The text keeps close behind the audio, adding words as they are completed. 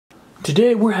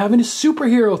Today we're having a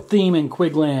superhero theme in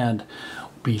Quigland.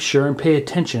 Be sure and pay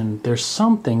attention. There's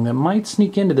something that might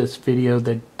sneak into this video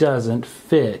that doesn't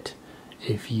fit.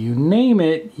 If you name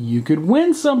it, you could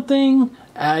win something.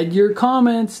 Add your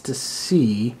comments to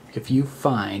see if you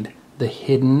find the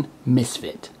hidden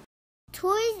misfit.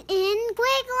 Toys in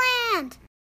Quigland!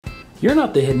 You're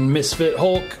not the hidden misfit,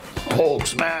 Hulk. Hulk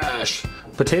smash!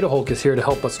 Potato Hulk is here to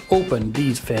help us open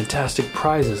these fantastic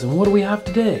prizes. And what do we have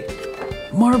today?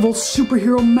 Marvel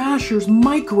Superhero Masher's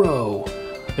Micro.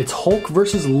 It's Hulk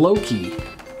versus Loki.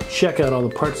 Check out all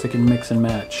the parts that can mix and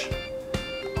match.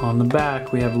 On the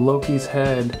back we have Loki's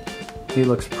head. He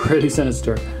looks pretty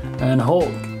sinister. And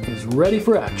Hulk is ready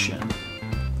for action.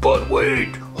 But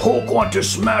wait, Hulk wants to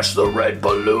smash the red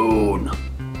balloon.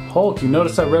 Hulk, you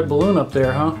notice that red balloon up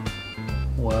there, huh?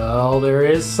 Well, there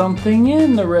is something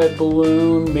in the red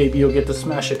balloon. Maybe you'll get to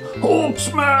smash it. Hulk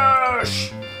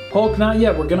smash! Hulk, not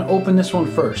yet. We're gonna open this one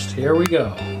first. Here we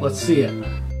go. Let's see it.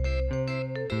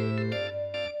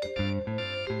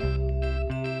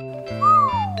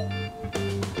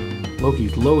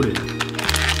 Loki's loaded.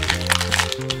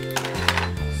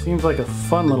 Seems like a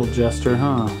fun little jester,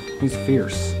 huh? He's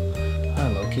fierce.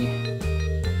 Hi, Loki.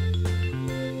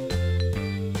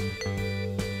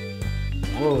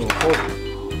 Whoa, Hulk.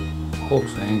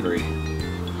 Hulk's angry.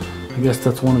 I guess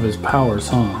that's one of his powers,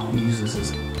 huh? He uses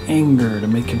his anger to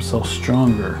make himself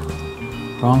stronger.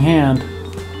 Wrong hand.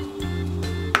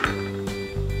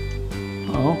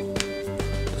 Oh.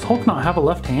 Does Hulk not have a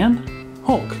left hand?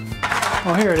 Hulk.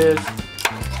 Oh, here it is.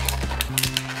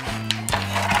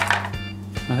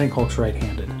 I think Hulk's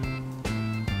right-handed.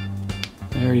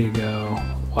 There you go.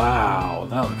 Wow,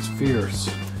 that looks fierce.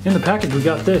 In the package we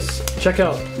got this. Check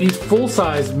out these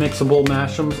full-size mixable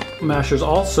mashers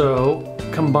also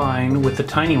combine with the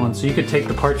tiny ones. So you could take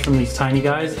the parts from these tiny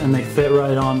guys and they fit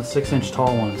right on the 6-inch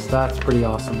tall ones. That's pretty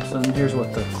awesome. So here's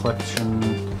what the collection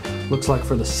looks like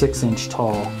for the 6-inch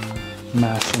tall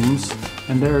mashems.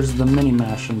 And there's the mini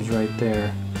mashems right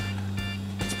there.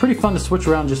 It's pretty fun to switch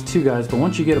around just two guys, but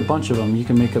once you get a bunch of them, you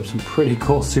can make up some pretty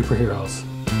cool superheroes.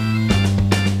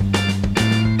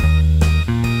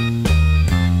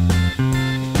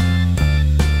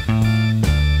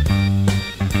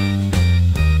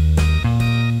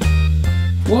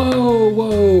 Whoa,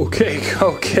 whoa,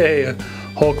 okay,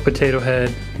 Hulk Potato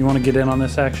Head, you want to get in on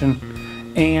this action?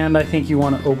 And I think you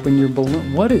want to open your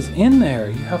balloon. What is in there?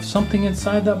 You have something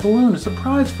inside that balloon, a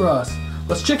surprise for us.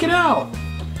 Let's check it out.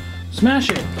 Smash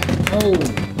it. Oh.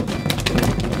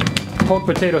 Hulk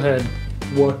Potato Head.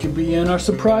 What could be in our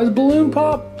surprise balloon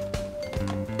pop?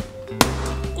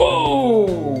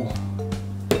 Whoa.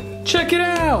 Check it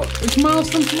out. It's Miles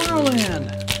from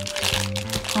Tomorrowland.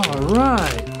 All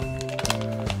right.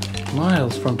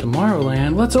 Miles from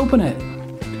Tomorrowland. Let's open it.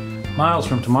 Miles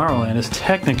from Tomorrowland is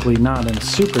technically not in a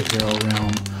superhero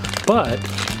realm, but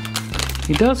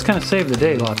he does kind of save the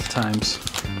day lots of times.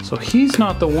 So he's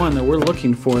not the one that we're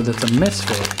looking for that's a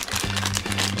misfit.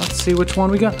 Let's see which one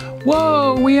we got.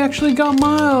 Whoa, we actually got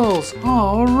Miles.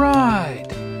 All right.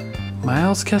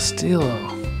 Miles Castillo.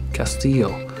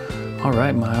 All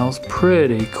right, Miles,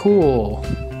 pretty cool.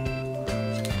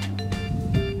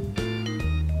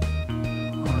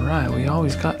 Right, we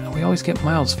always get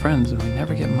Miles' friends and we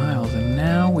never get Miles, and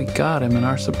now we got him in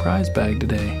our surprise bag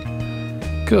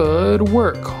today. Good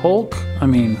work, Hulk.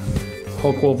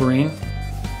 Hulk Wolverine.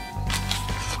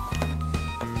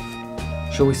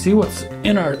 Shall we see what's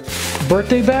in our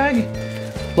birthday bag?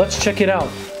 Let's check it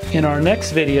out in our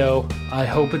next video. I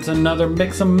hope it's another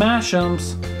mix of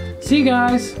mashems. See you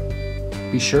guys.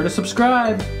 Be sure to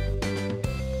subscribe.